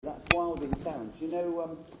in sound. You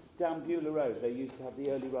know, down Beulah Road, they used to have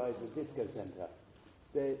the Early Riser Disco Centre.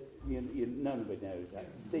 None of it knows that.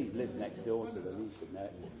 Steve lives next door to them, he should know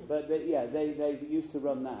it. But they used to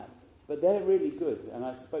run that. But they're really good, and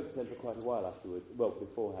I spoke to them for quite a while afterwards,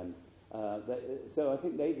 beforehand. So I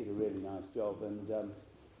think they did a really nice job, and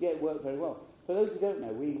it worked very well. For those who don't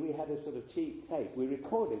know, we had a sort of cheap tape. We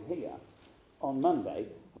recorded here on Monday.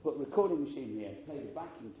 I put a recording machine here, played a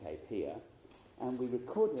backing tape here, and we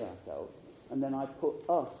recorded ourselves, and then I put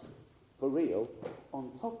us, for real,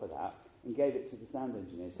 on top of that, and gave it to the sound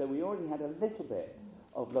engineer. So we already had a little bit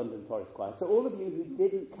of London Forest Choir. So all of you who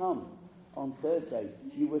didn't come on Thursday,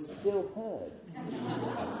 you were still heard.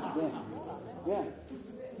 Yeah.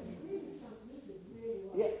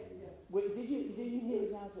 Wait, did you hear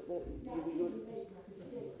it out at the...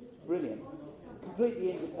 Brilliant.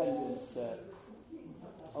 Completely independent.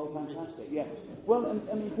 Oh, fantastic, yeah. Well,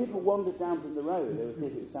 I mean, people wandered down from the road. They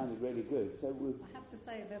thought it sounded really good. So I have to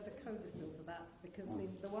say there's a codicil to that, because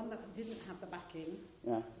the one that didn't have the backing,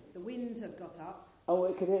 the wind had got up. Oh,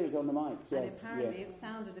 I could hear it on the mic, yes. And apparently it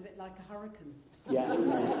sounded a bit like a hurricane. Yeah,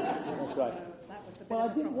 that's right. So that was a bit well,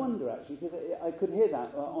 of I did problem. wonder, actually, because I could hear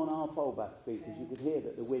that on our foldback speakers. You could hear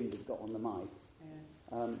that the wind had got on the mics.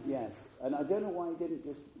 Yes. Yes. And I don't know why he didn't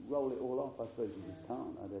just roll it all off. I suppose you just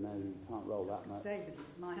can't. I don't know. You can't roll that much. David,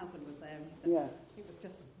 my husband, was there, and he said it was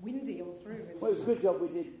just windy all through. Well, it was a good job. We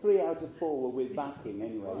did 3 out of 4 were with backing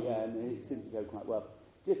anyway. Yeah, and it seemed to go quite well.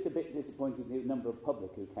 Just a bit disappointed the number of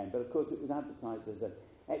public who came, but of course it was advertised as an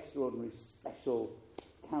extraordinary special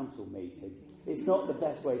council meeting. It's not the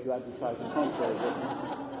best way to advertise a concert.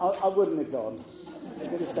 I wouldn't have gone. I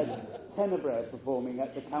could have said Tenebrae performing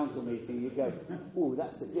at the council meeting. You'd go, oh,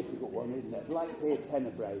 that's a difficult one, isn't it? I'd like to hear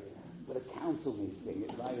Tenebrae, but a council meeting.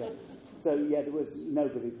 It's like so, there was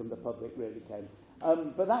nobody from the public really came.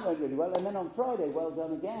 But that went really well. And then on Friday, well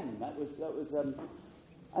done again. That was.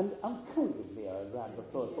 And I'm going to give Leo a round of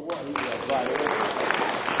applause for what he did.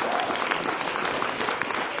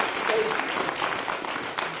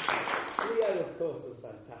 Leo, of course, was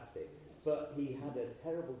fantastic, but he had a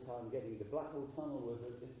terrible time getting the Blackwall Tunnel was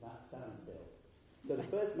just about standstill. So the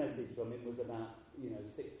first message from him was about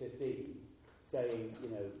 6:15, saying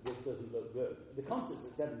this doesn't look good. The concert's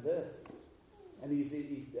at 7:30, and he's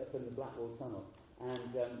up in the Blackwall Tunnel,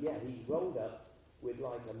 and he rolled up with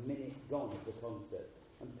like a minute gone of the concert.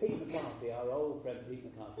 And Pete McCarthy, our old friend Pete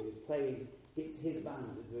McCarthy, was playing his band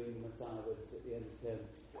at doing the Messiah with us at the end of the term.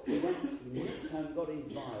 He went and got his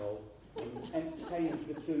viol and entertained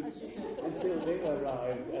the troops until Leo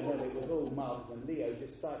arrived, and then it was all marvellous, and Leo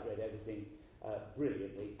just sight-read everything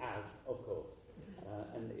brilliantly out, of course,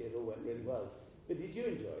 and it all went really well. But did you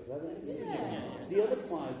enjoy it? Yeah. The other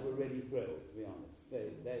choirs were really thrilled, to be honest.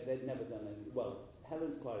 They'd never done it. Well,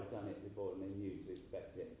 Helen's choir had done it before, and they knew to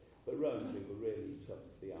expect it. But Rowan's we were really chuffed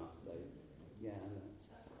to the arse. So,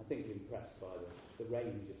 I think impressed by the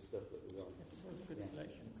range of stuff that was on.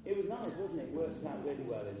 It was nice, wasn't it? It worked out really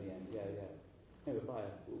well in the end. They were by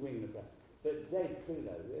a wing and a breath. But Dave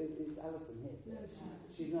Clulo, is Alison here? No,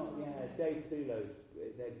 she's not. Yeah, Dave Clulo's,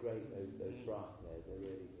 they're great, those brass players. They're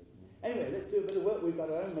really good. Anyway, let's do a bit of work. We've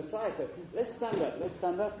got our own Messiah. Let's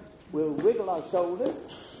stand up. We'll wiggle our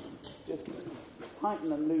shoulders. Just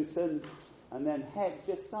tighten and loosen. And then head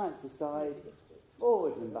just side to side,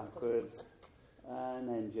 forwards and backwards, and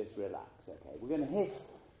then just relax. Okay, we're going to hiss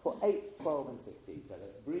for 8, 12, and 16. So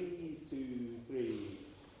let's breathe. 2, 3.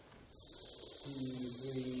 2,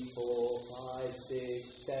 3, 4, 5, 6,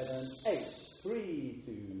 7, 8. 3,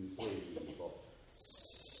 2, 3, 4.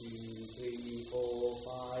 2, 3, 4,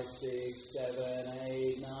 5, 6, 7,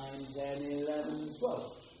 8, 9, 10, 11, 12.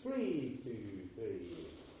 3, 2, 3.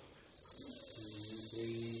 3,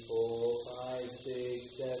 4, 5, 6,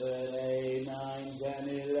 7, 8, 9, 10,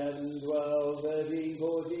 11, 12, 13,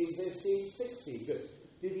 14, 15, 16. Good.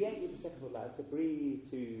 Do the 8 with the second foot loud. So breathe.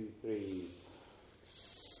 2, 3.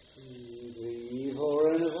 2, 3, 4,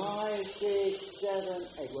 and 5, 6, 7,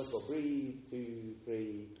 8. Once more. Breathe. 2,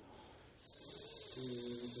 3. 2,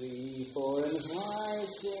 3, 4, and 5,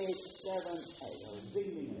 6, 7, 8. Ding,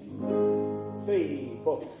 ding, ding. 3,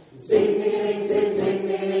 4. Sing, ding, sing, sing,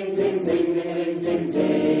 ding, sing, sing, ding, sing,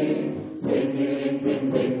 sing. Sing, ding, sing,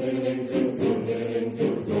 sing, ding, sing, sing, ding,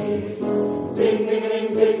 sing, sing. Sing,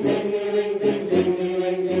 ding, sing, sing, ding, sing, sing,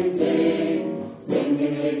 ding, sing, sing. Sing,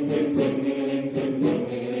 ding, sing, sing, ding, sing, sing,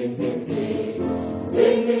 ding, sing, sing.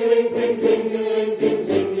 Sing, ding, sing, sing, ding, sing,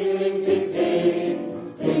 sing, ding, sing, sing.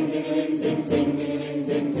 Sing, ding, sing, sing, ding,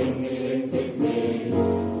 sing, sing, ding, sing, sing.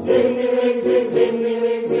 Sing, ding, sing, sing,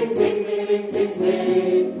 ding, sing, sing, ding, sing,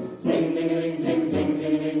 sing. Sing, ding, sing, sing,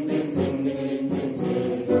 ding, sing, sing, ding, sing,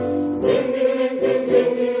 sing. Sing, ding, sing,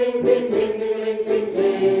 sing,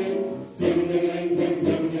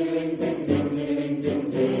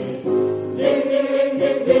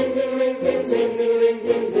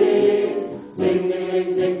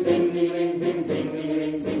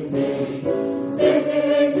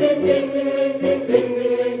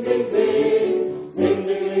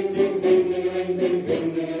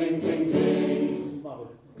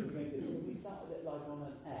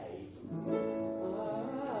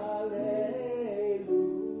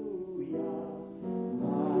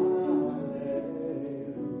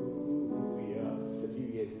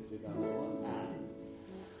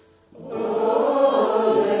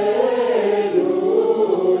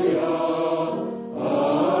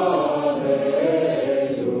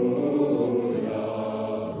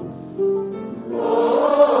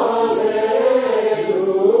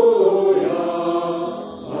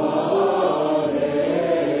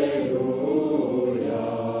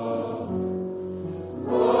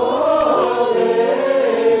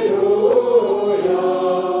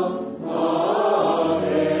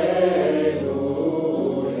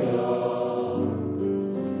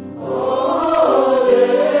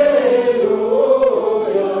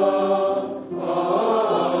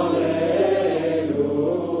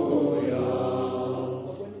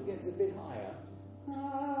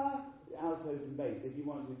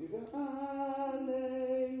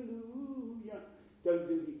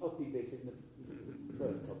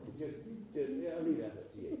 first copy. Just I'll leave that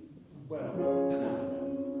up to you. Well,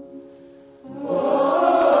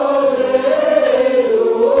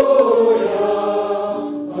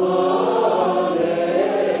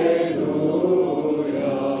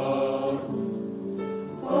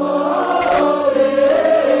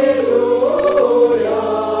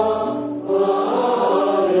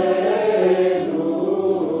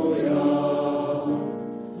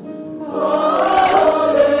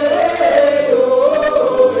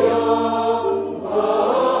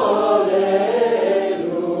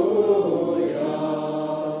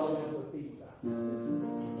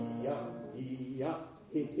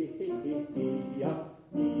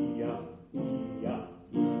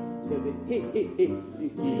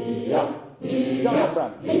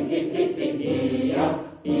 diaphragm. That's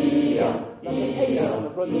an 8 on the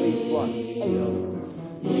front of each one.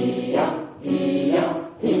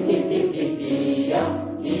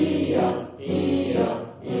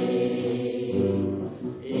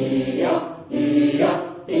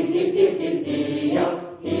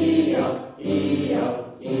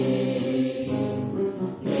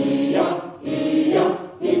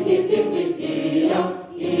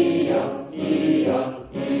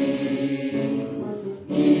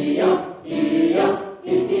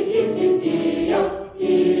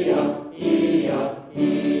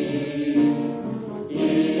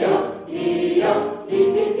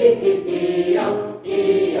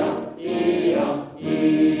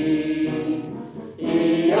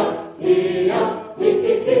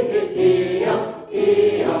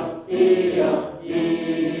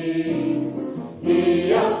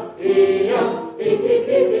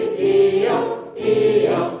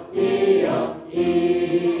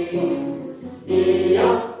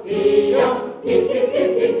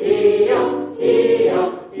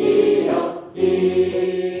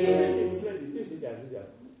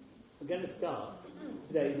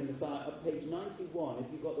 91, if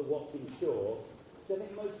you've got the Watkin Shore, which I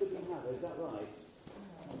think most of you have, is that right?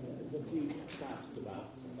 There's a few facts about.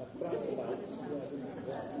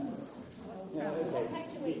 Yeah, okay.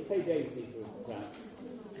 It's page 80 for Krauts.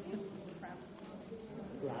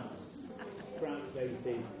 Krauts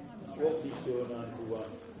 80, Watkin Shore 91.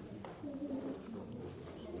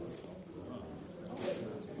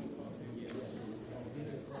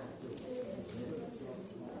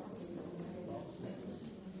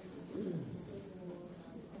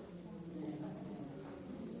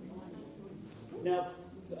 Now,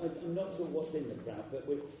 I'm not sure what's in the Kraut, but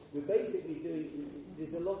we're basically doing.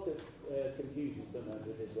 There's a lot of confusion sometimes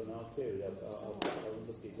with this one. I'll clear it up. I'll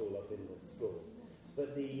look it all up in the score.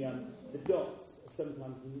 But the dots are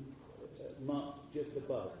sometimes marked just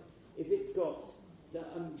above. If it's got,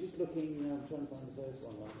 I'm just looking. I'm trying to find the first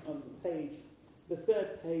one. On the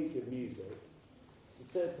third page of music. The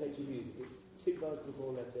third page of music is 2 bars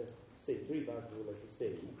before letter C, 3 bars before letter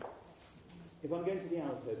C. If I'm going to the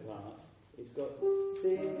alto part. It's got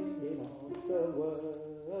singing of the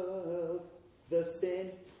world, the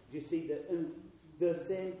sin. Do you see the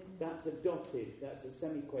sin? That's a dotted, that's a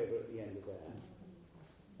semiquaver at the end of there.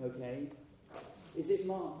 Okay? Is it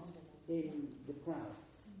marked in the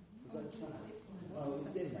Krauts? Is that Krauts? Oh,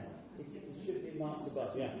 it's in there. It should be marked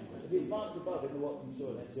above, yeah. If it's marked above in the Watkin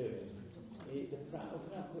Shore, then do it. The Krauts. Oh,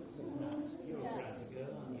 can I put some Krauts? You're a Krauts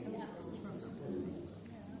girl, aren't you? Yeah.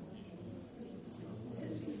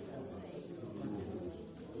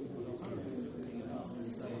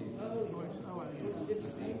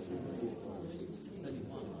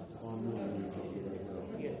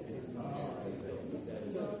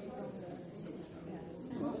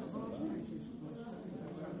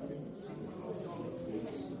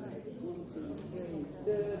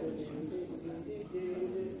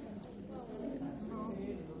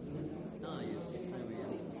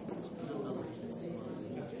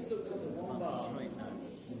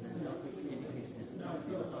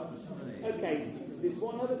 Okay, there's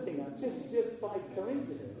one other thing. I just by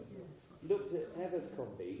coincidence looked at Heather's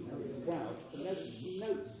copy and it's Kraut. The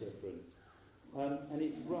note's different, and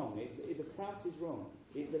it's wrong. The Kraut is wrong.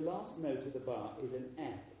 The last note of the bar is an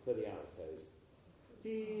F for the altos.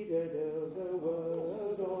 The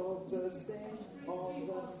word of the sting of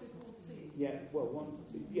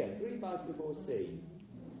the 3 bars before C,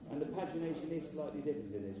 and the pagination is slightly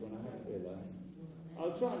different in this one. I haven't realised.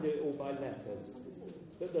 I'll try and do it all by letters.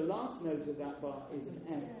 But the last note of that bar is an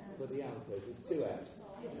F for the altos. It's 2 Fs.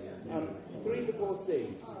 3 before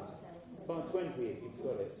C. Bar 20 if you've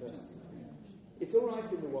got it. It's all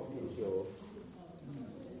right in the Watkin Shore.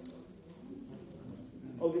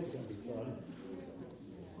 Oh, this is going to be fun.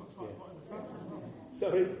 Yeah.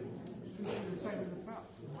 Sorry?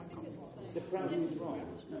 The Kraut is wrong.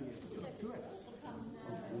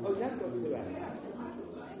 crowns.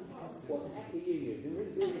 What the heck are you using?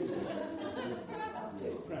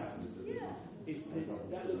 Crowns.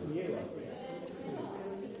 That looks new, I think.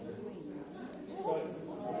 Sorry.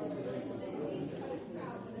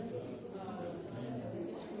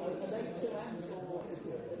 Are they 2 amps or is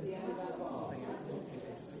it at the end of that bar?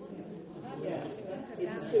 Yeah, it's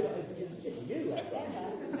you, Heather.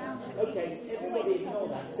 Okay, everybody ignore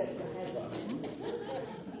that except for Heather.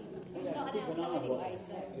 Keep an eye on what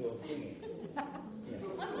you're singing.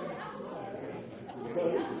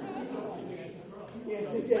 Sorry?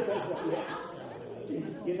 Yes, that's right, yeah.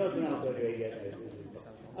 You're not an alto anyway, yeah.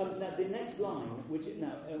 Now, the next line, which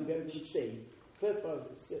now I'm going to C. First bar of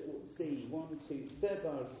C, 1, 2, third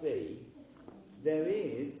bar of C. There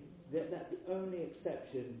is, that's the only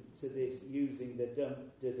exception to this using the dum,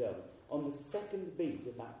 da, dum. On the second beat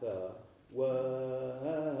of that bar,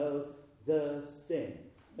 world, the sin,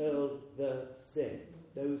 the sin.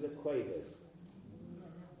 Those are quavers.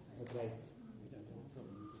 Okay.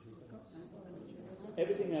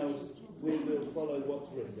 Everything else, we will follow what's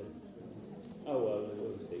written. Oh, well,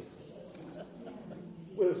 we'll see.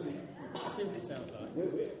 We'll see. Simply sounds like.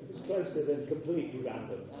 We're closer than completely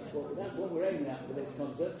random. That's what we're aiming at for this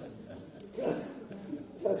concert.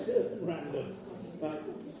 Closer than random. Right.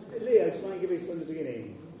 Leo, try and give us from the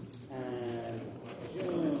beginning. And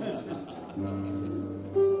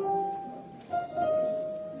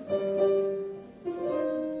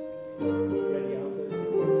ready, Alfred?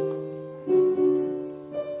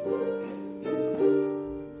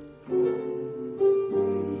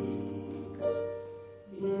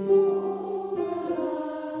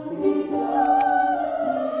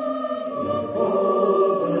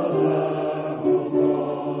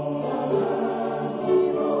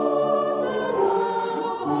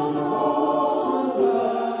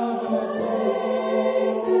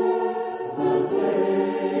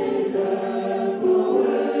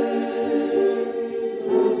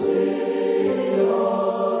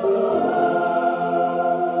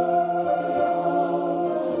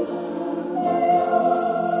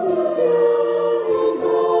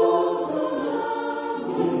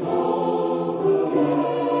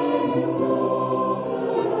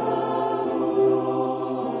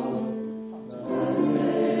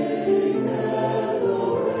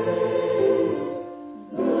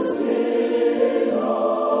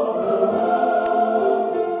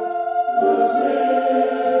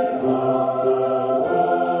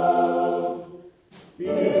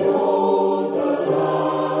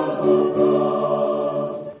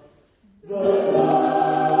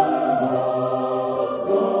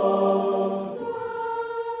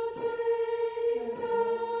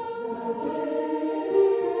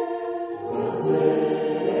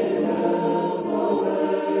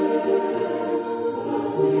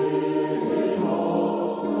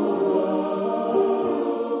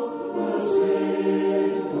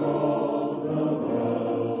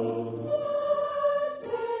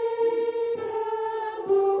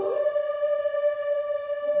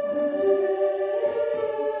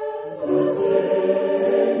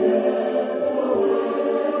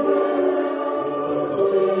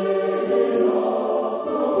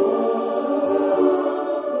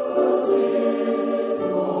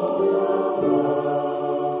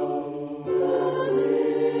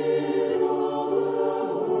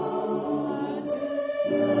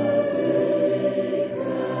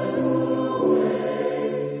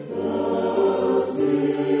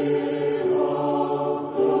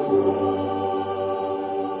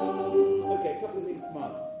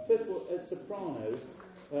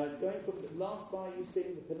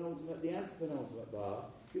 The antepenultimate bar,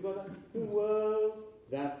 you've got the world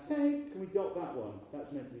that take. Can we dot that one?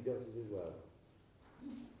 That's meant to be dotted as well.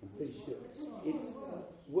 I'm pretty sure. It's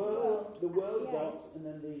world, the world dot, and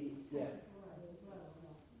then the, yeah.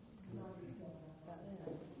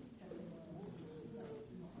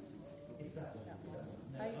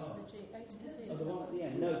 Oh, the one at the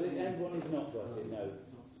end. No, the end one is not dotted, no.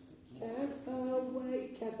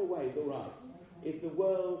 Kept away is alright. It's the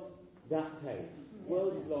world that take.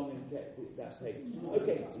 World is long and that's take.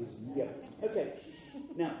 Okay, yeah. Okay.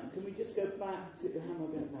 Now, can we just go back to how am I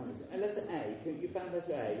going to find this? And letter A. You found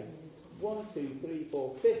letter A. 1, 2, 3,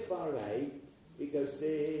 4. Fifth bar of A. It goes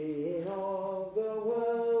sin of the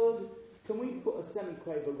world. Can we put a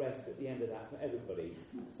semiquaver rest at the end of that for everybody?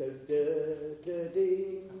 So da da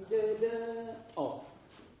ding da da off.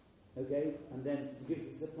 Okay, and then to give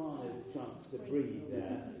the sopranos a chance to breathe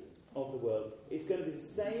there of the world. It's going to be the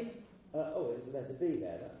same. There's a letter B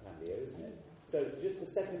there. That's handier, isn't it? So just the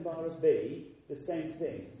second bar of B, the same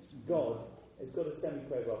thing. God, It's got a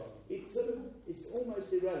semi-quaver off. It's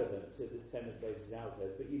almost irrelevant to the tenors versus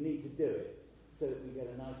altos, but you need to do it so that we get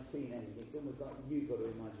a nice clean ending. It's almost like you've got to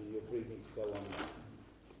imagine your breathing to go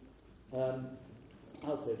on.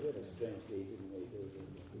 Altos, we had a strange lead, didn't we?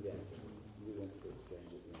 Yeah, we went through a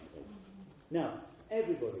strange at the end. Now,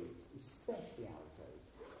 everybody, especially altos,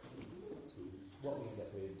 what we end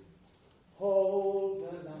up with, hold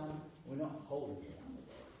the lamb. We're not holding the lamb.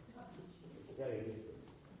 It's very different.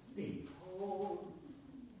 Behold.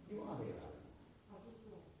 You are here, us.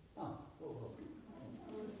 Oh,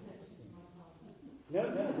 No.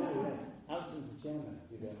 Alison's the chairman, if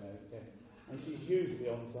you don't know. Okay. And she's usually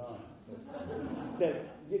on time. So,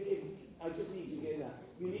 I just need to get that.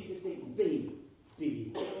 You need to think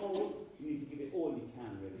behold. You need to give it all you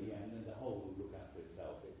can, really, yeah, and then the whole will look after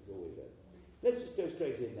itself. It's always there. Let's just go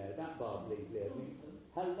straight in there. That bar, please, Leah.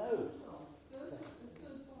 Hello.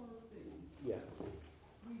 Yeah.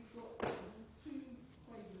 We've got 2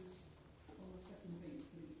 quavers on the second beat,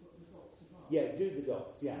 but it's got the dots above. Yeah, do the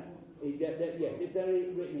dots, yeah. Yes, if they're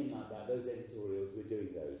written in like that, those editorials, we're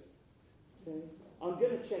doing those. Okay. I'm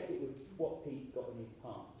going to check it with what Pete's got in his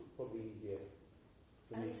parts. It's probably easier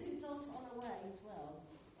for me. And 2 dots on the way as well.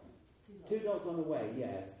 2 dots on the way,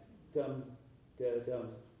 yes. Dum,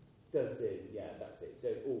 does it. Yeah, that's it. So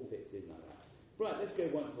it all fits in like that. Right, let's go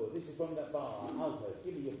once more. This is from that bar. Altos,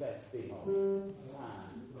 give me your best beat. And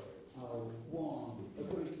 1.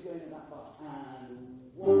 Okay, just going at that bar. And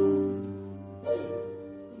 1, 2.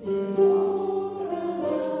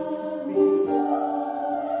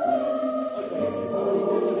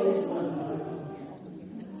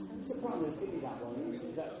 Sopranos, give me that one.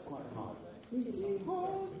 That's quite hard.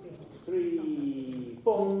 3,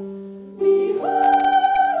 4.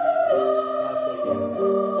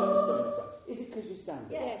 Is it because you're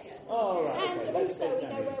standing? Yes. Oh, right. And Okay. also we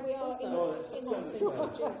know where we are in that sequence.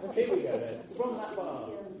 Here we go then. From that bar.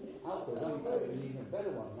 Altos, I'm going to need a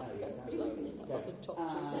better one now. You're standing. Okay.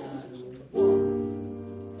 And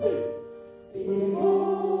 1, 2.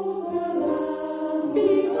 Behold the Lamb,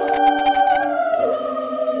 behold the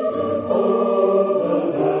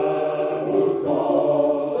Lamb of God,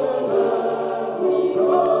 the Lamb of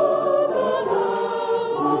God, the Lamb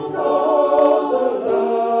of God, the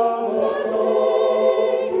Lamb of God,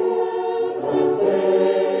 that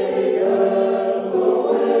taketh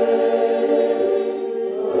away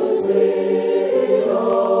the sin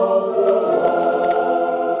of the world.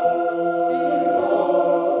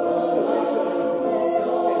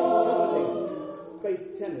 Bass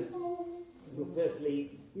tenors, your first lead.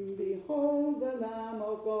 Behold the Lamb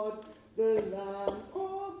of God, the Lamb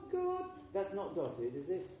of God. That's not dotted, is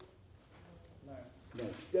it? No. No.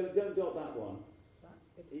 Don't dot that one.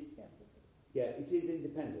 Yeah, it is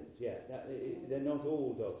independent. Yeah, they're not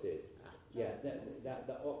all dotted. Yeah,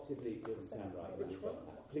 that octave lead doesn't sound right. Which one?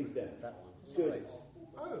 Please don't. That one. Good.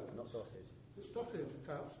 Oh, Not dotted. it's dotted,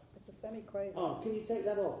 perhaps. It's a semi-quaver. Oh, can you take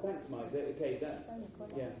that off? Thanks, Mike. Okay, that's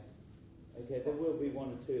yes. Okay, there will be 1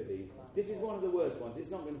 or 2 of these. This is one of the worst ones.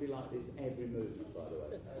 It's not going to be like this every movement, by the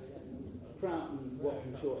way. Prout and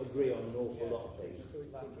Walkinshaw agree on an awful lot of things.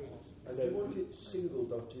 And do you want it single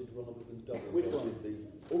dotted rather than double Which dotted? one?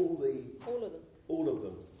 All of them. All of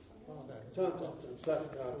them.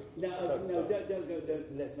 No, don't.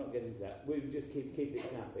 Let's not get into that. We'll just keep it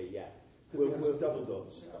snappy. Yeah. We'll double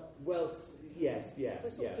dots. Well, yes, yeah.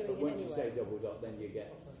 We're sort of But doing it once you anyway. say double dot, then you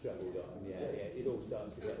get treble dot, and it all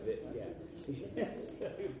starts to get a bit, yeah.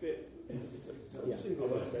 I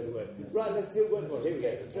won't say the word. Right, let's do one more. Here we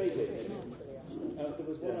go. Straight in. There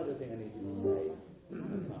was one other thing I needed to say. I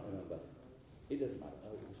can't remember. It doesn't matter.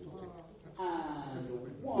 And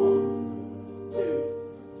 1, 2.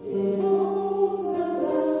 Behold the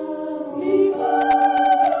Lamb, behold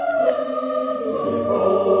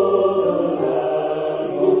the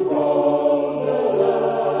Lamb of God, the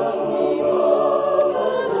Lamb of God,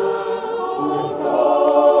 the Lamb of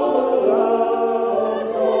God, the Lamb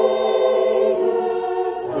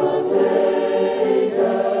that taketh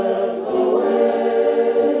away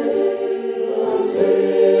the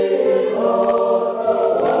sin of the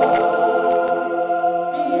world.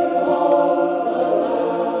 Behold the Lamb.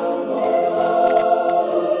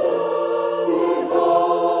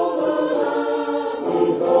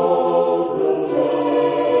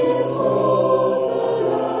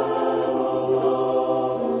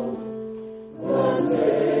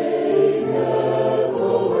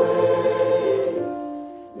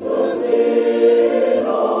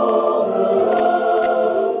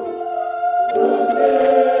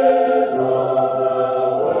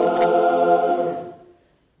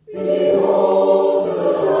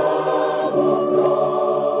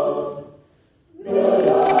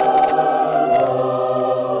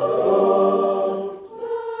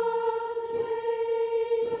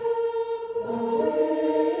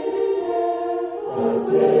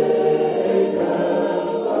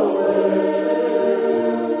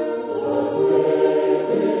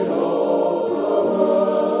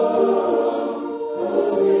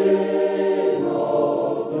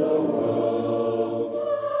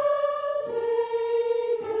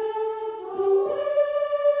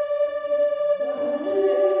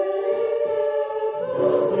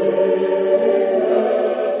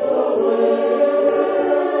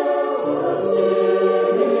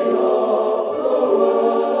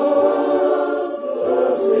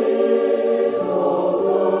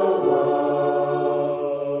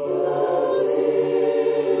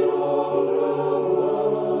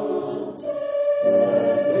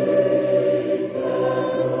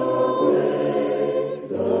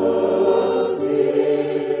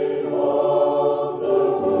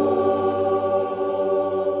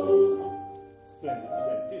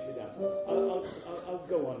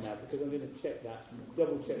 go on now, because I'm going to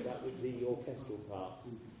double check that with the orchestral parts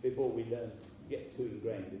before we get too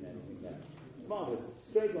ingrained in anything there. Marvellous.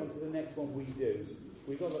 Straight on to the next one we do.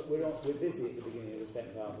 We're busy at the beginning of the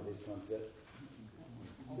second half of this concert,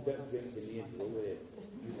 so don't drink in the interval, will you?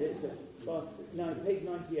 It's page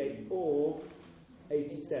 98 or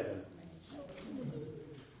 87.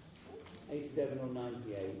 87 or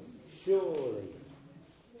 98. Surely.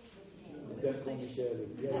 Don't call me Shirley.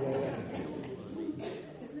 Yeah.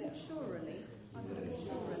 Isn't it surely? I'm going to do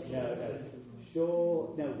surely. No.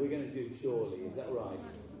 No, we're going to do surely. Is that right?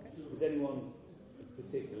 Is anyone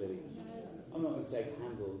particularly? I'm not going to take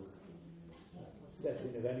Handel's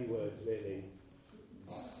setting of any words, really.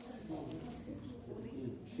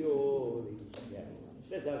 Surely. Yeah.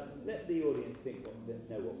 Let the audience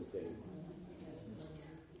know what we're saying.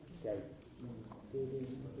 Okay.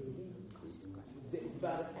 It's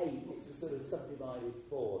about 8. It's a sort of subdivided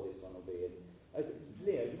 4. This one will be in. Okay.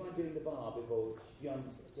 Leo, do you mind doing the bar before John?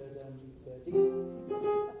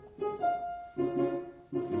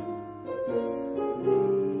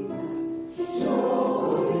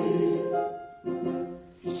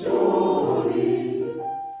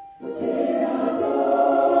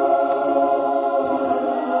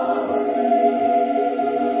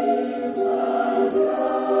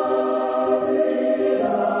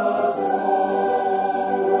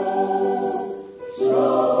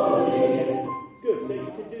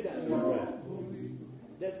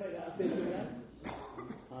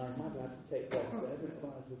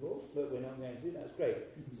 But we're not going to do that. That's great.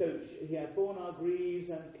 So he had borne our griefs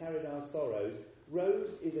and carried our sorrows.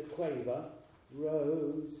 Rose is a quaver.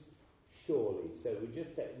 Rose, surely. So we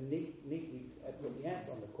just neatly put the S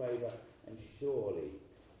on the quaver and surely.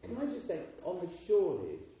 Can I just say, on the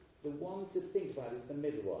surelys, the one to think about is the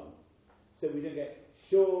middle one. So we don't get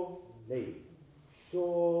surely.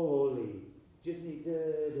 Surely. Just need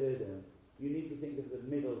da-da-da. You need to think of the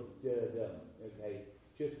middle da-da. Okay?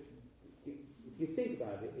 Just... If you think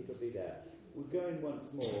about it, it'll be there. We're going once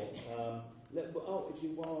more.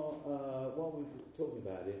 Actually, while we're talking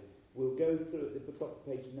about it, we'll go through at the top of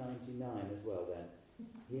page 99 as well then.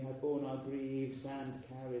 He had borne our griefs and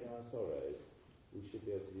carried our sorrows. We should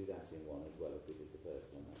be able to do that in one as well if we did the first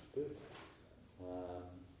one. That's good.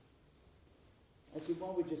 Actually,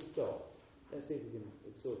 while we just stop, let's see if we can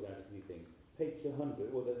sort out a few things. Page 100,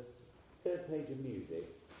 or the third page of music,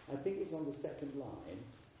 I think it's on the second line.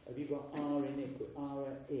 Have you got R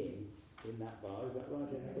in that bar? Is that right?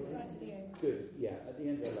 Right at the end. Good, yeah, at the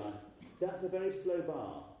end of the line. That's a very slow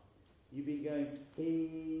bar. You've been going,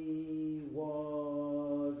 he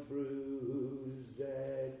was bruised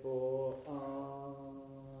for our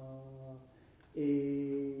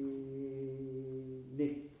iniquity.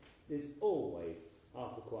 There's always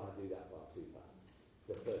half the choir do that bar too fast.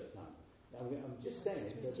 The first time. Now, I'm just saying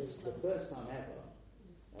it, so this is the first time ever.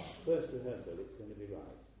 First rehearsal, it's going to be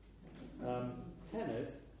right.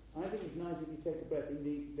 Tenors, I think it's nice if you take a breath. In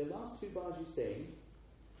the last two bars you sing,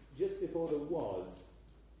 just before the was,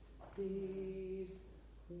 these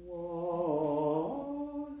was.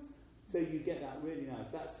 So you get that really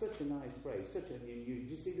nice. That's such a nice phrase.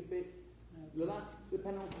 You see the bit, the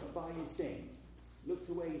penultimate bar you sing. Look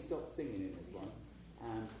to where you stopped singing in this one,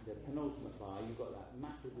 and the penultimate bar you've got that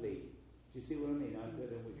massive lead. Do you see what I mean? I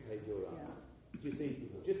don't know which page you're on. Yeah. Do you see?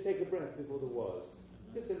 Just take a breath before the was.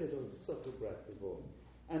 Just a little subtle breath before.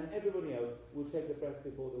 And everybody else will take a breath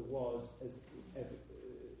before the was, which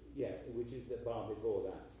is the bar before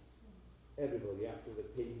that. Everybody, after the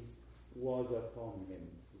piece, was upon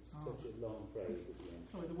him. It's such a long phrase at the end.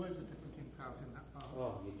 Sorry, the words are different in part in that bar.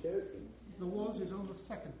 Oh, you're joking. The was is on the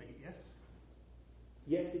second beat, yes?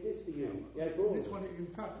 Yes, it is for you. Yeah, this one, in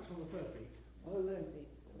fact, it's on the third beat. Oh, no.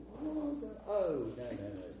 No.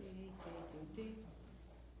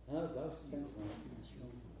 Oh, gosh, thanks, man.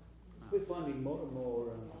 We're finding more and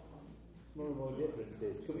more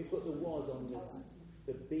differences. Can we put the was on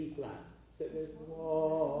the B flat? So it goes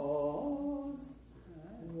was.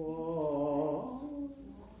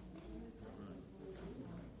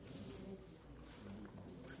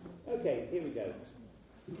 Okay, here we go.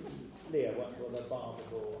 Leah, what's for the bar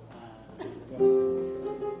before?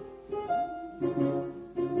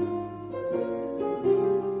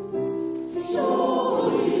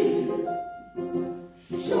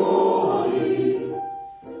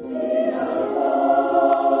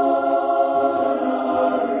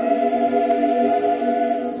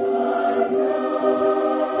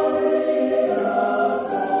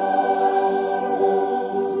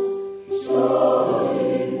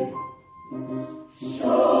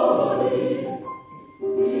 Surely,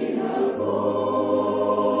 we have borne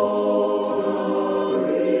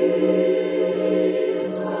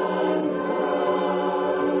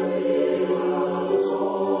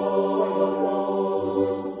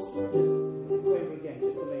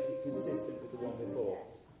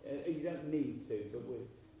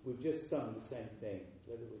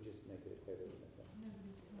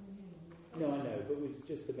No, I know, but it's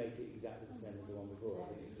just to make it exactly the same as the one before. I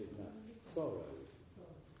think it's good enough. Sorrows.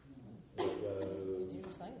 Did you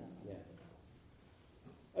say that?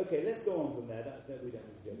 Yeah. Okay, let's go on from there. We don't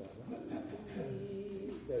need to go that way.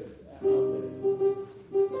 So it's alto, 2 and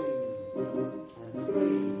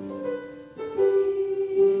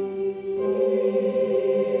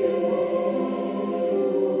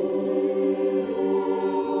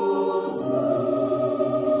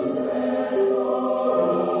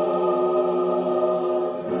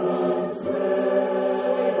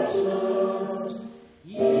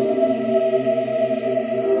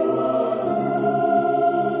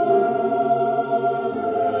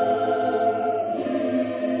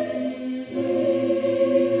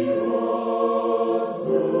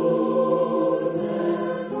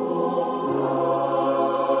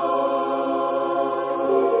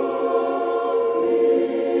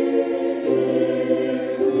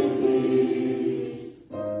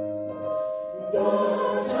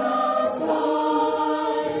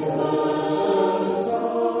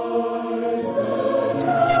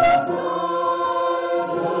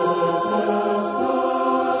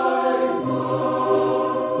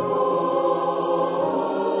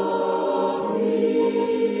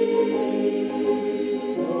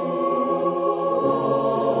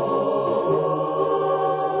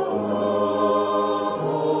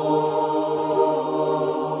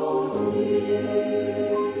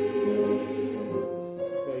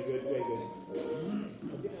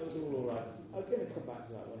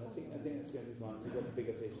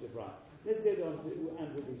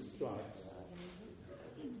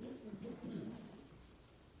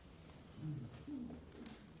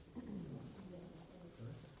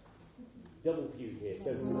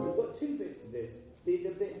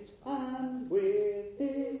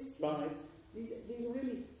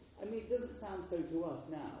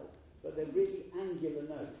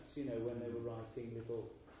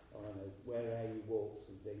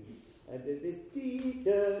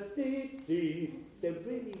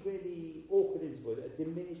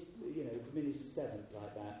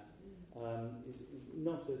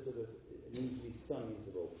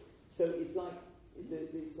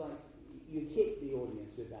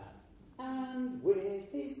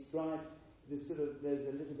 'There's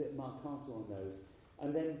a little bit marcato on those,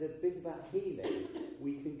 and then the bit about healing,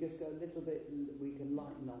 we can just go a little bit. We can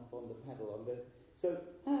lighten up on the pedal on the. So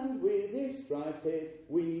and with His stripes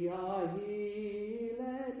we are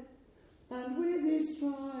healed, and with His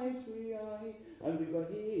stripes we are healed, and we've got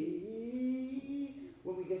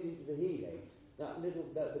when we get into the healing, that little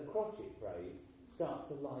the crotchet phrase starts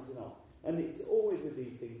to lighten off, and it's always with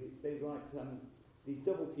these things. They write these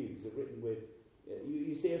double fugues are written with.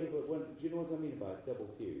 You see everybody. Do you know what I mean by a double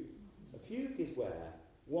fugue? A fugue is where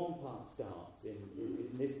one part starts in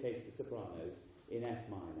this case the sopranos in F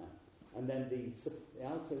minor, and then the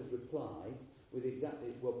altos reply with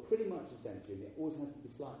pretty much the same tune. It always has to be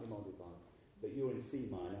slightly modified, but you're in C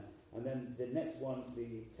minor, and then the next one,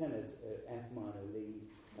 the tenors, F minor lead,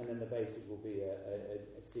 and then the basic will be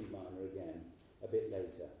a C minor again a bit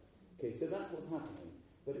later. Okay, so that's what's happening.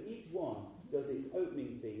 But each one does its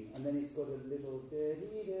opening theme, and then it's got a little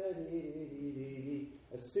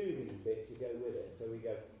a soothing bit to go with it. So we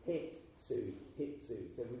go hit, soothe, hit,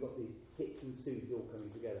 soothe. So we've got these hits and soothes all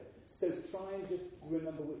coming together. So try and just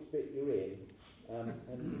remember which bit you're in, and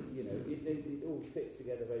it all fits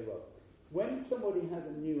together very well. When somebody has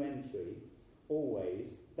a new entry,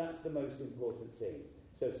 always that's the most important thing.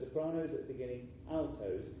 So sopranos at the beginning,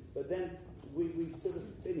 altos, but then we sort of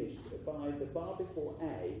finished by the bar before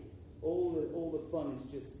A. All the fun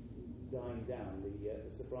is just dying down.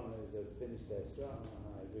 The sopranos have finished their stride.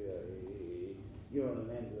 You're on an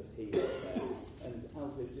endless heat there, and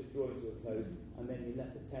altos just drawing to a close, and then you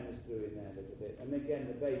let the tenors through in there a little bit, and again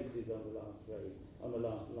the bass is on the last phrase, on the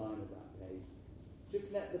last line of that page.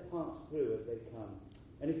 Just let the parts through as they come,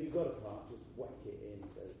 and if you've got a part, just whack it in.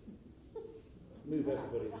 So move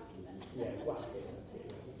everybody. Yeah, whack it.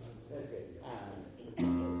 That's it. And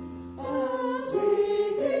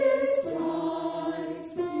with His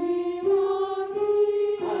stripes we are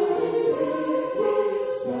healed. And with His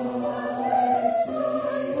stripes we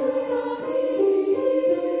are healed.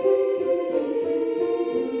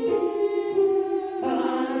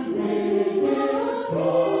 And with His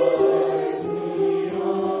stripes we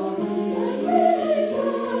are healed. And with His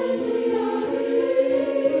stripes we are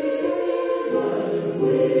healed. And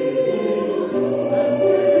with His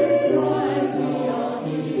stripes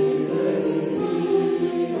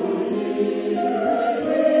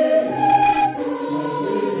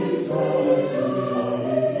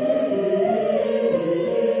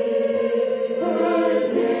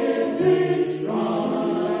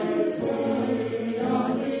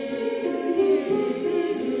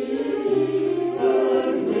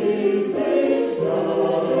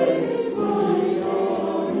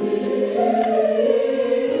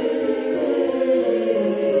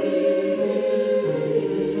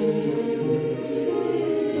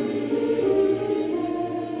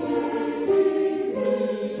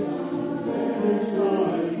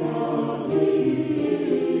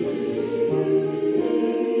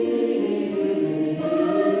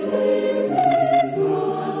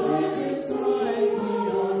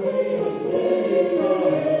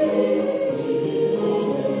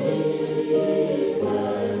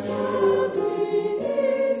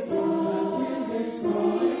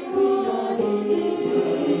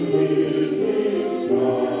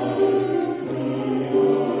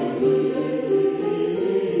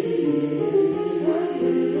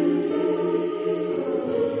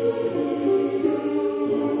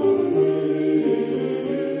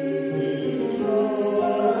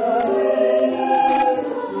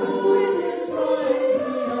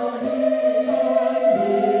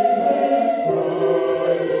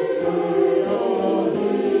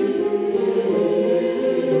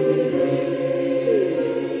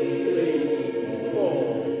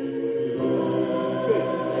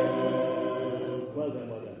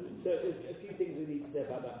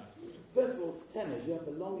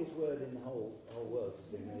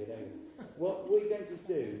what we're going to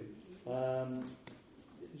do,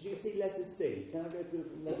 do you see letter C? Can I go through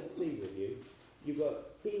letter C with you? You've got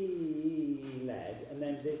he led, and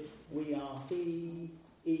then this we are he,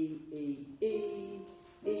 e, e, e,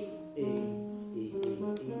 e, e, e,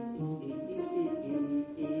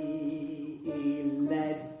 e, e,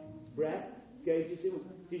 led, breath. Okay,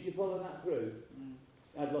 did you follow that through?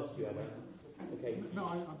 I've lost you, haven't I? Okay. No,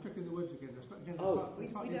 I'm checking the words again.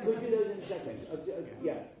 We'll do those in a second.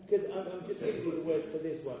 Yeah, because I'm just giving you the words for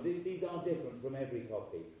this one. These are different from every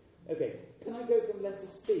copy. Okay, can I go from letter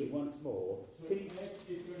C once more? So can you is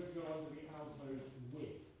going to go under the altos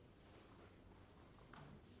with?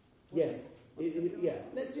 Yes. Yeah.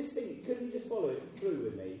 Let's just sing it. Could you just follow it through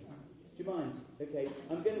with me? Do you mind? Okay.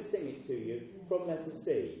 I'm going to sing it to you from letter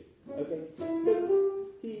C. Okay. So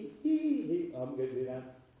he. I'm going to do that.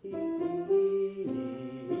 He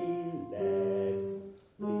led.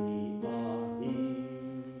 We are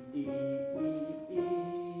he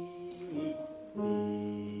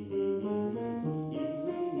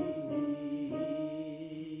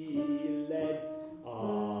led.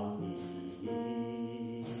 Ah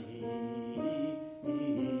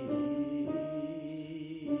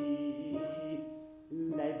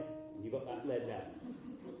led. You got that led there.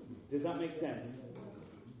 Does that make sense?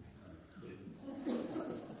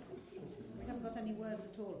 We haven't got any words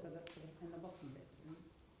at all on the bottom bit.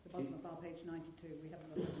 The bottom of our page 92, we haven't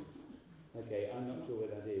got any. Okay, I'm not sure where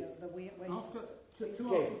that is.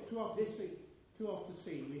 Two after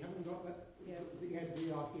C, we haven't got that. Yeah. The end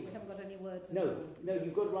we are here. We haven't got any words at No, all.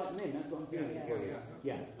 you've got to write them in. That's what I'm doing for you.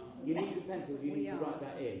 Yeah. You need the pencil. You need to write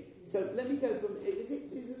that in. So let me go from. Is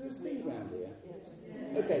there a C round here?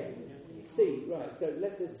 Okay. C. Right. So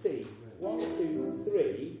letter C. 1, 2,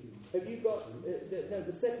 3. Have you got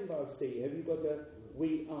the second bar of C? Have you got a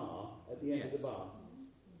we are at the end of the bar?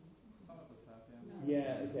 Some of us have,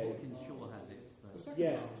 yeah. Okay. Sure has it.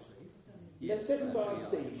 Yes. The second bar of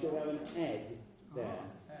C should have an ed there.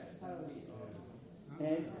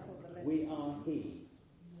 Ed. We are he.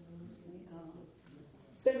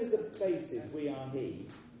 Same as the bases. We are he.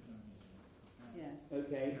 Yes.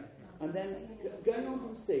 Okay. And then going on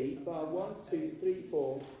from C, bar 1, 2, 3,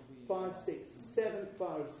 4, 5, 6, 7th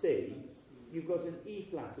bar of C, you've got an E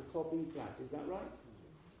flat, a top E flat, is that right?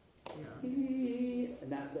 Yeah. E,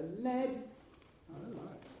 and that's a lead.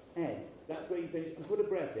 Ed. That's where you finish. And put a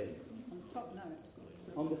breath in. On the top note.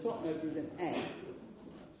 On the top note is an ed.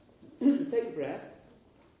 Take a breath,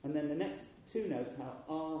 and then the next two notes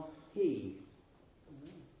are he.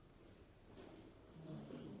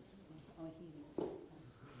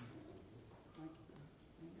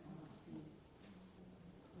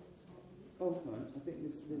 Oh, come on. I think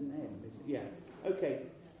there's an N. Yeah. Okay.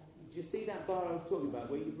 Do you see that bar I was talking about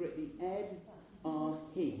where you've written the ed, are,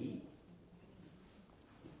 he?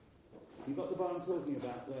 You've got the bar I'm talking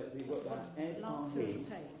about where you've got that ed, are, he.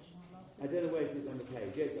 I don't know where it is on the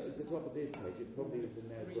page. Yes, it's the top of this page. It probably is in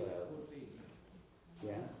there as well.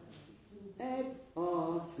 Yeah. Ed,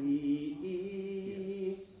 are, he,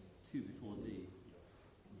 e. 2 before D.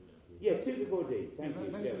 Yeah, 2 before D. Thank you.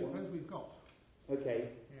 Those we've got.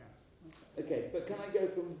 Okay. Okay, but can I go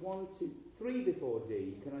from 1 to 3 before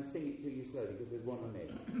D? Can I sing it to you slowly because there's one I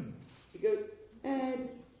missed? It goes ed,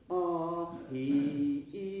 are, he,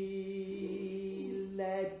 e,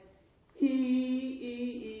 led, he,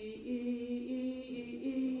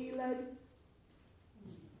 led.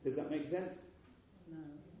 Does that make sense? No.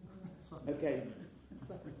 Okay.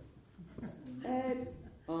 Ed,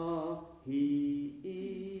 are, he,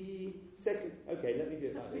 e, second. Okay, let me do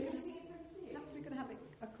it like this. Perhaps we could have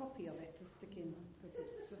a copy of it to stick in.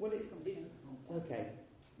 Well, okay.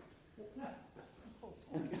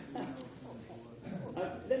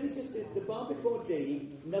 Let me just do the bar before D,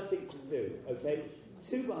 nothing to do, okay?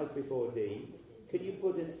 2 bars before D, can you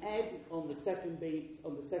put an ed on the second beat,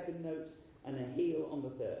 on the second note, and a heel on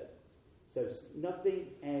the third? So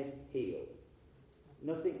nothing, ed, heel.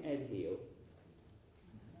 Nothing, ed, heel.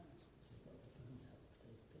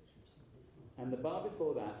 And the bar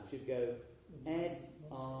before that should go ed,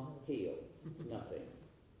 R, heel. Nothing.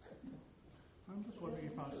 I'm just wondering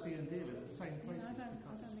if our C and D are in the same places. I don't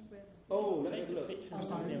think we're... Oh, let me have a look.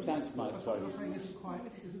 Thanks, Mike. Sorry. You're saying this isn't quite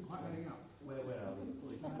adding up. Where are we?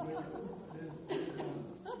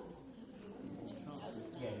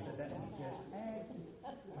 Yes, so that would be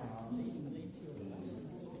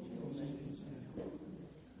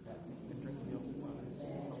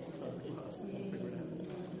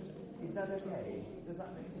Is that okay? Does that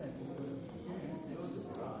make sense? Yours is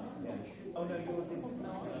right. Yeah. Oh no, yours isn't.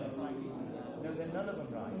 No, they're none of them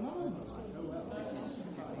right.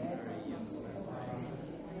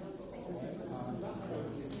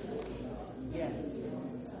 Yes.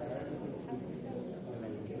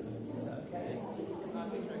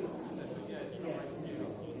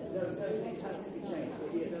 No, it has to be changed.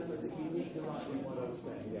 But yeah, that's what I said. You need to write in what I was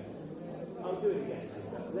saying. Yes. I'll do it again.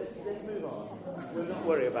 Let's move on. We'll not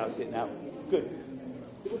worry about it now. Good.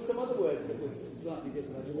 There were some other words that were slightly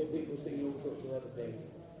different. I hear people singing all sorts of other things.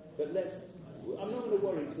 But I'm not going to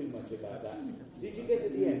worry too much about that. Did you get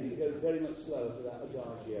at the end? It goes very much slower for that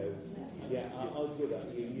adagio. Yeah, I'll give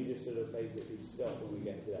that. You just sort of basically stop when we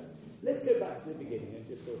get to that. Let's go back to the beginning and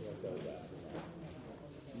just sort ourselves out.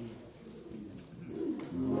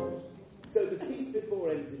 So the piece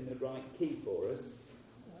before ends in the right key for us.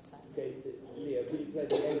 Okay, Leo, can you play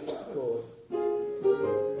the A flat chord?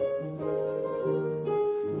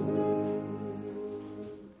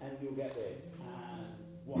 And you'll get this. And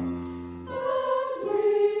 1.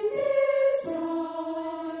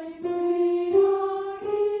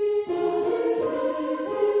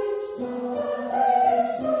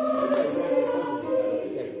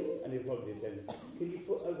 Can you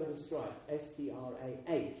put over the stripes?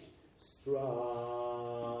 S-T-R-A-H. Stra.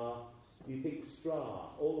 You think stra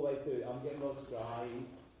all the way through. I'm getting a lot of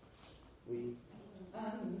stripes.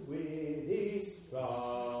 And with his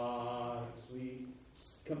stripes we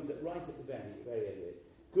comes right at the very end of it.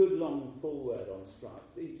 Good long full word on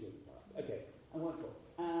stripes. Each of the parts. Okay. And once more.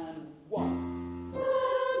 And 1.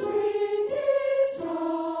 And with his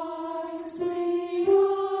stripes we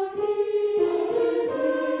are healed.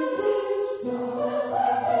 With his stripes.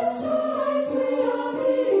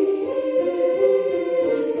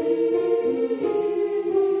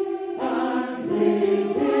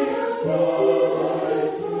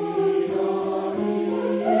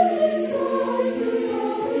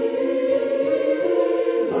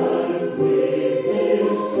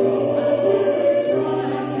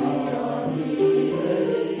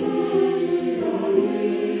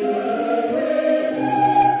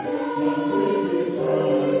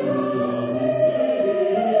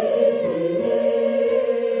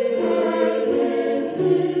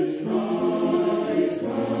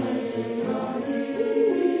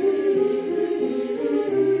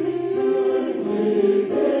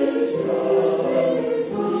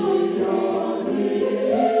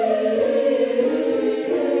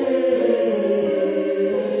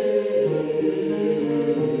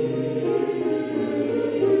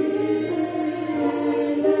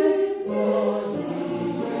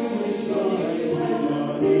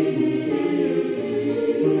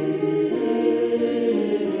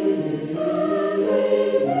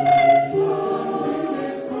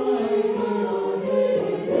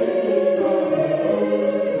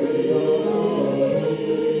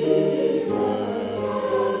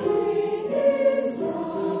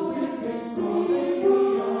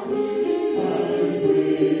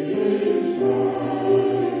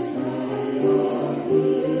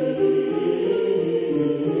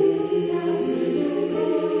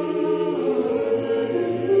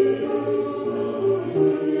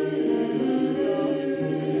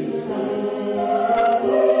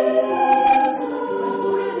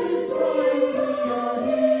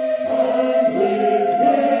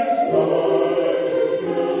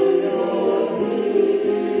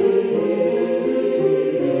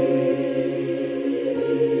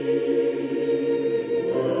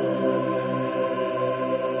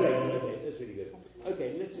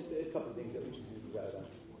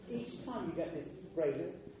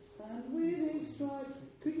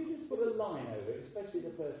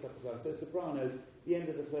 So sopranos, the end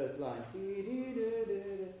of the first line.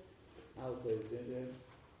 Altos, the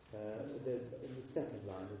second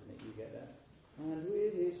line, isn't it? You get that. And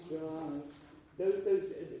with his stripes. Those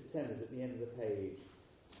tenors at the end of the page.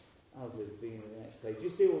 Altos being in the next page. You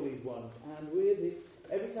see all these ones. And with his.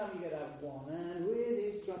 Every time you get that one, and with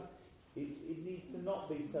his stripes, it needs to not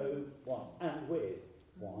be so one and with.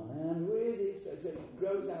 One and with his stripes. So it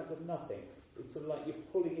grows out of nothing. It's sort of like you're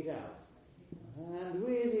pulling it out. And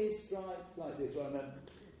with his stripes, like this one,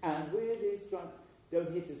 and with his stripes, don't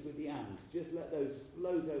hit us with the and, just let those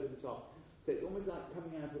float over the top. So it's almost like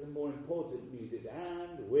coming out of the more important music,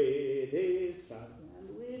 and with his stripes, and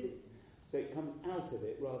with it. So it comes out of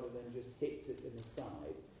it rather than just hits it in the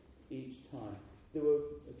side each time. There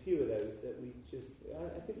were a few of those that we just,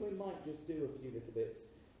 I think we might just do a few little bits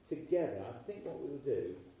together. I think what we'll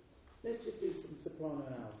do, let's just do some soprano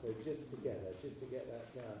and alto just together, just to get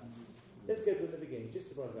that done. Let's go from the beginning, just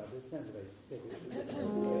soprano and alto. It sounds amazing. Take it.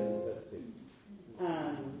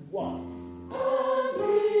 And 1. And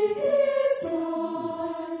with his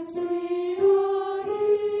stripes we are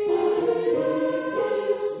healed. And with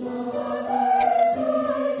his stripes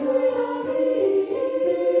we are healed.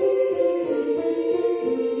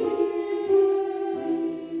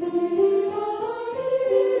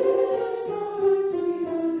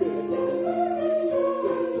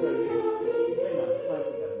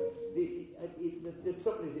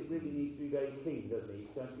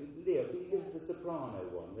 soprano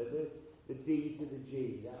one, the D to the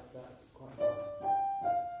G, that's quite hard.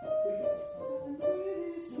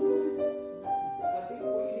 I think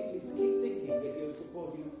what you need to do is keep thinking that you're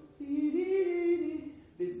supporting.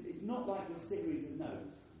 It's not like a series of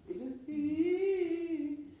notes. It's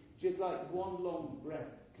just like one long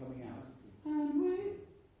breath coming out. And with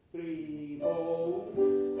 3, 4.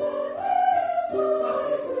 That's it.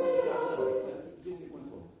 Just it once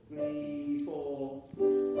more. 3, 4.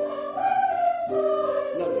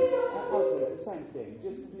 Lovely. Hopefully the same thing.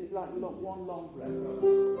 Just like one long breath.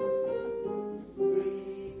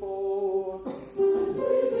 3, 4. And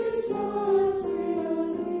it's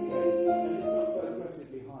not so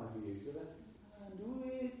aggressively high for you. So that and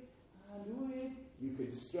with. You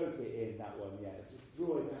can stroke it in that one, yeah. Just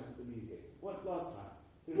draw it down to the music. What last time?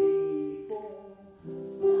 3, 4.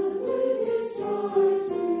 And with his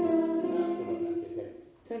stripes we are healed. That's the one, that's okay.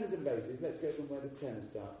 Tenors and basses, let's go from where the tenors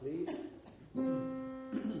start, please.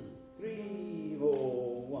 3,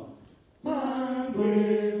 4, 1. And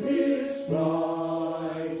with his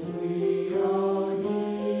stripes we are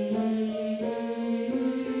healed.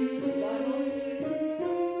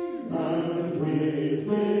 And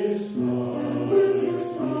with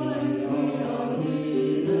his stripes we are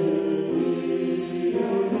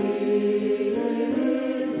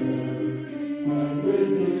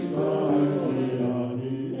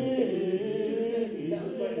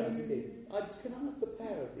Can I ask the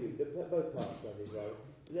pair of you, both parts of it, right?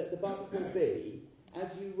 The bar before B, as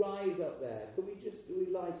you rise up there, do we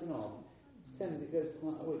lighten on? Tenors, it goes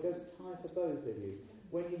high for both of you.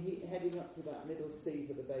 When you're heading up to that middle C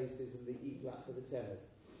for the basses and the E flat for the tenors,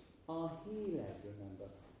 our he leg, remember?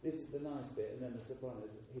 This is the nice bit, and then the soprano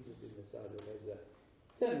hit us in the side of the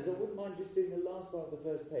tenors, I wouldn't mind just doing the last part of the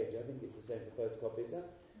first page. I think it's the same for both copies.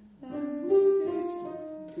 And with this,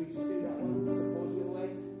 could you just do that one supporting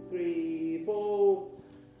away? 3, 4.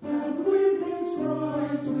 And with his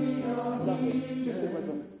stripes we are healed. Just sing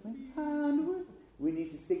one. And we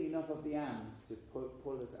need to sing enough of the and to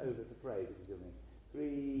pull us over to praise, if you do me.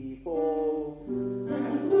 3, 4.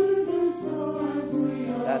 And with his stripes we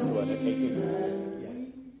are That's the one, okay, good. Yeah.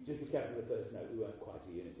 Just be careful with the first note. We weren't quite a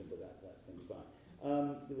unison, but that's going to be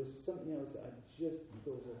fine. There was something else that I just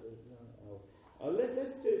thought of.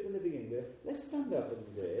 Let's do it from the beginning. Let's stand up and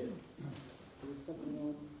do it. There was something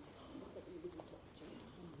on.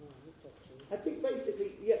 I think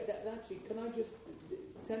basically, actually, can I just,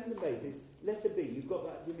 tenors and basses, letter B, you've got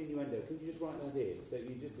that diminuendo, can you just write that in? So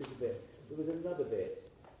you just did a bit. There was another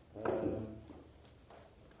bit, can't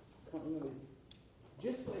remember. I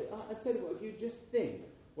tell you what, if you just think,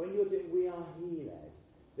 when you're doing We Are He-Led,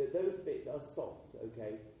 that those bits are soft,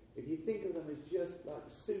 okay? If you think of them as just like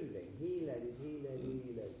soothing, He-Led is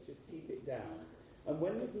He-Led, just keep it down. And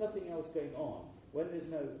when there's nothing else going on, when there's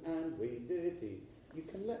no and we dirty, you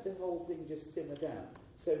can let the whole thing just simmer down.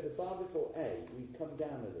 So the bar before A, we come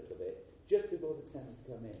down a little bit, just before the tenors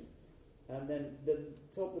come in. And then the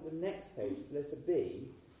top of the next page, letter B,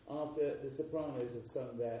 after the sopranos have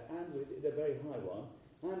sung there, and with the very high one,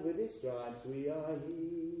 and with his stripes we are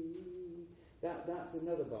he. That's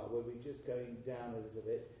another bar where we're just going down a little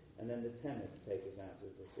bit, and then the tenors take us out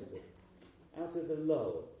of the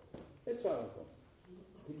lull. Let's try one more.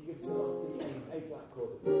 Can you give us the A flat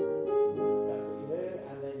chord? That's what you hear,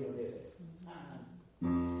 and then you'll hear this.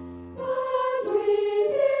 And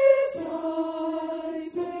with his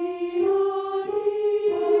stripes we are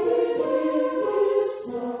healed. With his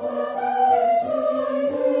stripes we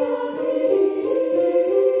are healed.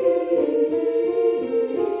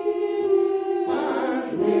 And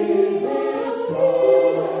with his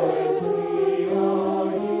stripes we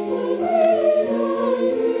are healed.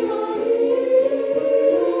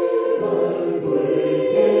 And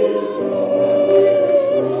with his stripes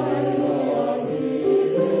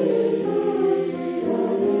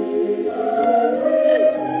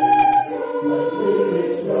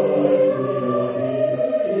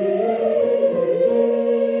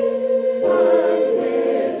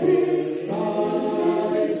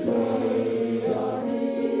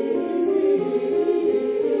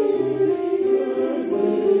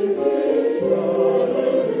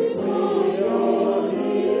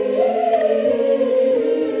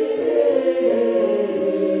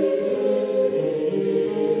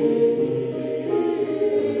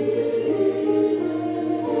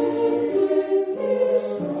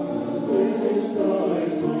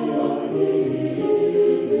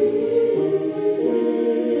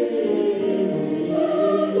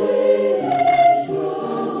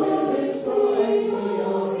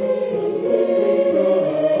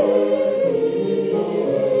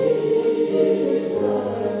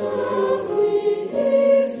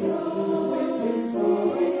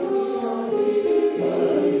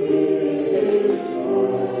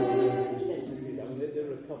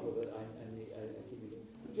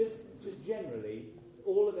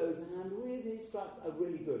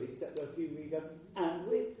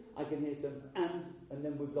and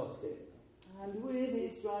then we've lost it. And with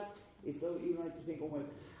his stripes, it's like you like to think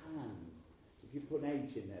almost hand. If you put an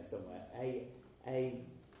H in there somewhere, A-H-N-D,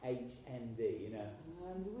 you know,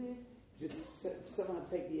 and with, just somehow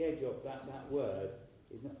take the edge off that word.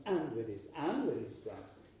 It's not and with his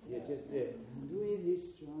stripes. Yeah, just and with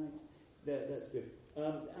his stripes. That's good.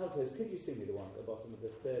 Altos, could you sing me the one at the bottom of the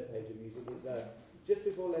third page of music? It's just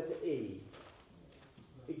before letter E.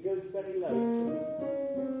 It goes very low.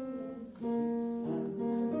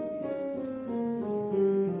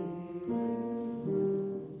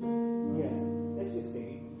 Yes, let's just sing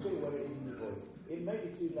it. Tell you what it is in your voice. It may be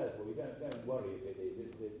too low for you. Don't worry if it is.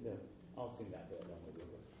 No, I'll sing that bit along with you.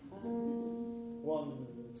 1,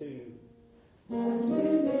 2. And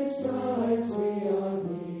with his stripes we are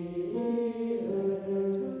healed.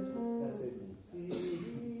 That's it.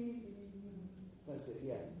 That's it,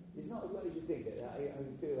 yeah. It's not as low as you think. I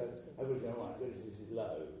feel that I would go, right, this is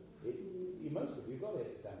low. Most of you got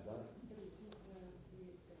it sounds like.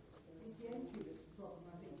 It's the entry that's the problem,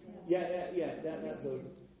 I think. Yeah, that's all.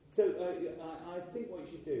 So I think what you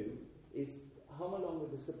should do is hum along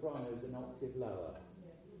with the sopranos an octave lower.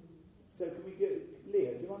 So can we get,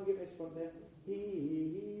 Leah, do you mind giving us from there? The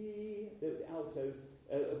altos,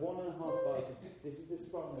 1.5 bars. This is the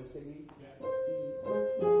soprano singing. Yeah.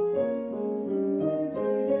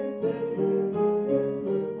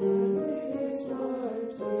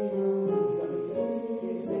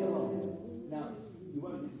 Now, you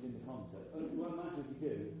won't do this in the concert. It won't matter if you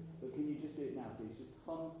do, but can you just do it now, please? Just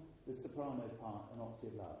hum the soprano part an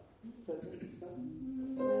octave lower. So,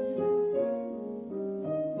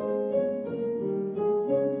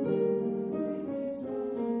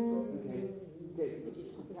 Okay,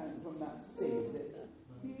 from that C, is it?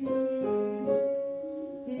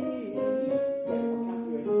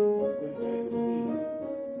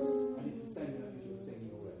 And it's the same note as you're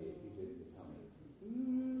singing already if you do this humming.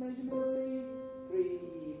 Measurement C, 3,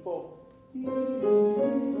 4.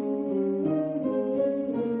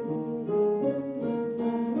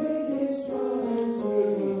 And with his stripes we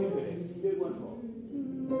are healed. Do it once more.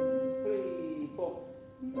 3, 4.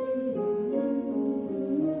 And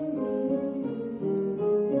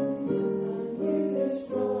with his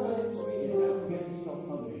stripes we are Don't forget to stop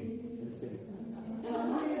humming and sing.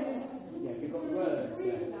 Yeah, you've got words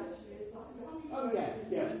there. Oh yeah.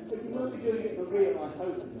 But you won't be doing it for real, I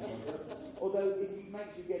hope. Although if it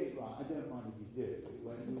makes you get it right, I don't mind if you do.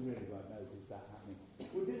 We really won't notice that happening.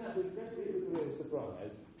 We'll do that with the real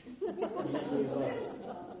sopranos.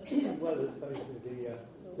 Well, as opposed to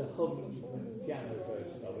the hum and piano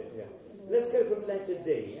version of it. Yeah. Let's go from letter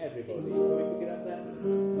D, everybody. Can we pick it up then?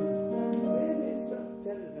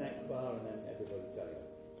 Tell us the next bar and then everybody say it.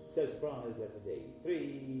 So sopranos, letter D.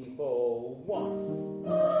 3, 4, 1.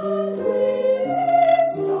 And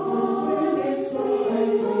with his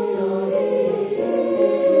stripes we are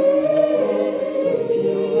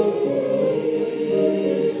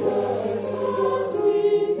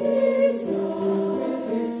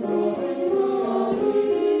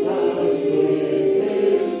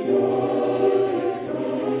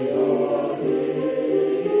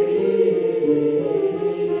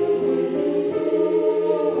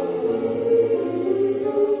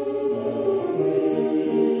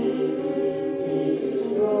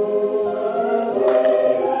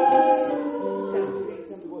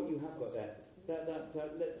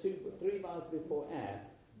Three bars before F.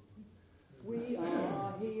 We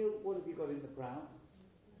are healed. What have you got in the proud?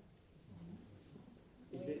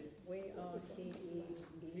 Is it? We are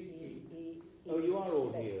he. Oh, you are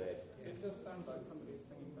all healed. It just sounds like somebody's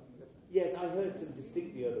singing something different. Yes, I heard some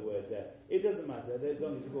distinctly other words there. It doesn't matter, as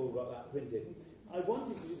long as you've all got that printed. I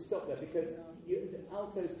wanted you to stop there because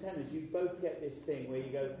altos, tenors, you both get this thing where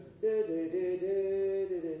you go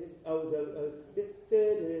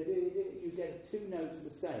you get two notes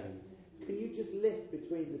the same. Can you just lift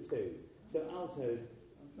between the two? So altos.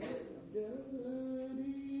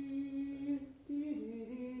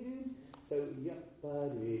 So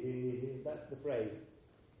that's the phrase.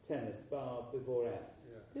 Tenors, bar before F.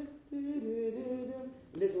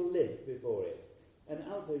 Little lift before it. And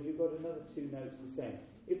altos, you've got another two notes the same.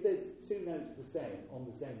 If there's two notes the same on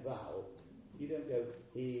the same vowel, you don't go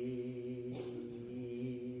he.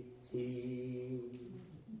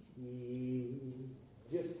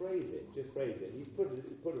 Just phrase it. He's put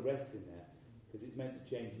a rest in there because it's meant to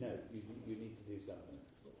change note. You need to do something.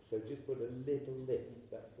 So just put a little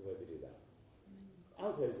lift. That's the way we do that.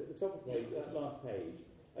 Altos, at the top of the page, that last page,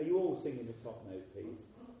 are you all singing the top note, please?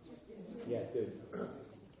 Yeah, good.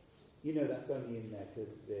 You know that's only in there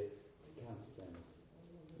because the countertones.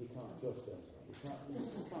 You can't trust them. You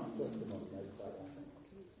can't trust them on notes like that.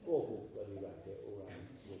 awful bloody racket all round.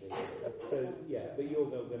 So, yeah, but you're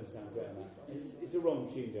going to sound great on that. It's a wrong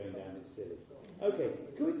tune going down, it's silly. Okay,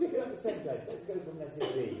 can we pick it up at the same place? Let's go from letter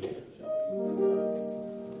D.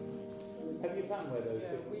 Have you found where those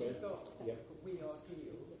Yeah, different we've got Yep. We Are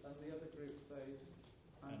Healed, and the other group says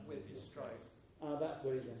with his stripes. That's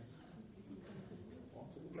what it is.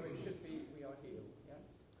 So it should be We Are Healed, yeah?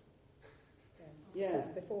 Yeah.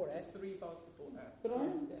 Before it. It's 3 bars before that. But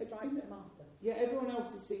Strikes them after. yeah, everyone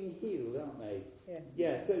else is singing healed, aren't they? Yes.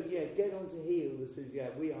 Yeah, so get on to healed as soon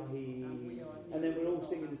as we are healed. We Are Healed. And then we're all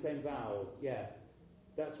singing the same vowel. Yeah,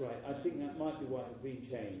 that's right. I think that might be why it's been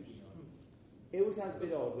changed. It always sounds a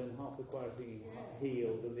bit odd when half the choir are singing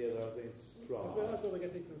healed and the other are singing strong. Well, that's where we're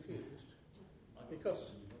getting confused.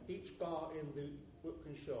 Because each bar in the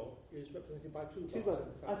Whitcomb show is represented by two bars. in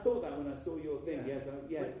I fact. thought that when I saw your thing. Yeah.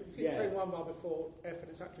 Yes, You keep saying one bar before F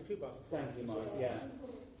and it's actually two bars before Thank F. you, Mike. Yeah.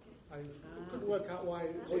 I couldn't work out why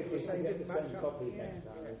what you were saying didn't match up. Copy next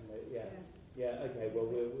time, isn't it? Yeah. Yeah. Okay. Well,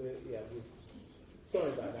 we're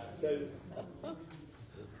sorry about that. So,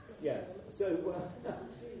 yeah. So,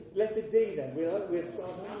 letter D then. We'll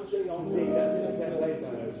start actually on D. That's in the same place,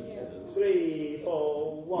 I know. 3,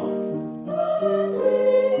 4, 1.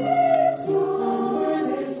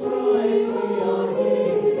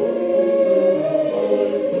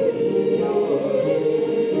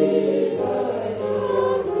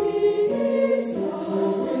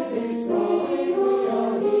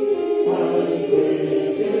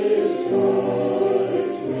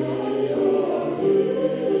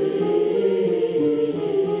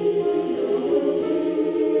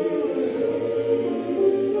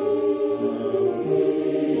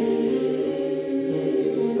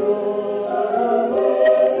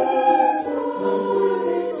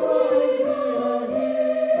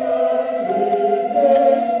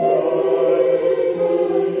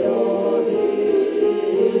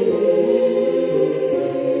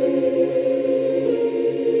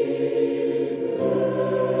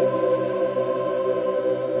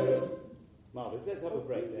 Let's have a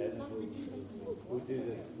break there, and then we'll do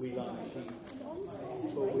the we like sheep.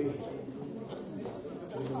 But we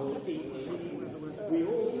all eat sheep. We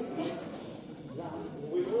all eat lamb.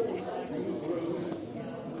 We all like roast.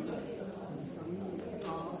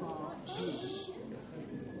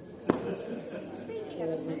 Speaking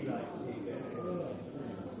of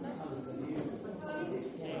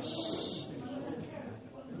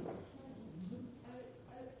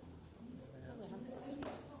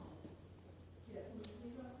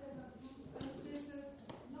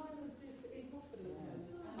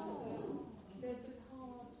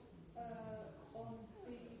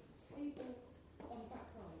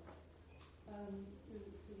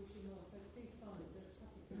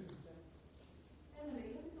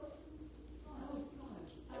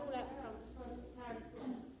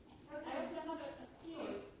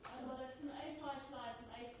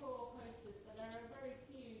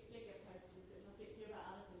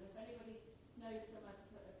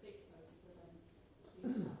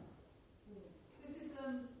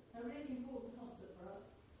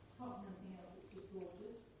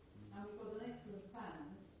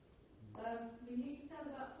we need to sell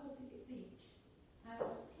about 4 tickets each, and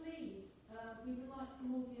please, we would like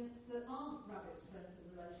some audience that aren't rabbits, friends and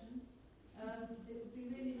relations. It would be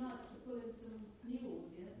really nice to pull in some new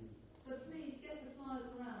audience, so please get the flyers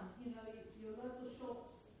around, you know, your local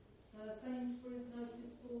shops, Sainsbury's,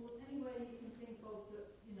 notice board, anywhere you can think of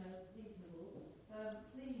that's, you know, reasonable.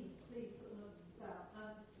 Please put them about,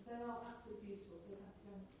 and they are absolutely beautiful, so you have to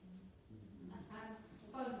go and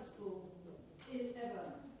bonus ball, if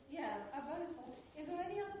ever. Yeah, a bonus ball. If there are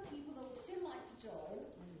any other people that would still like to join,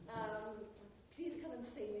 please come and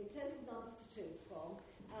see me. Plenty of numbers to choose from.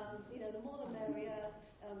 You know, the more the merrier.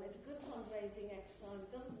 It's a good fundraising exercise.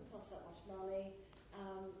 It doesn't cost that much money.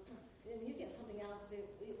 And you get something out of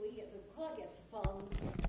it. We get the choir gets the funds,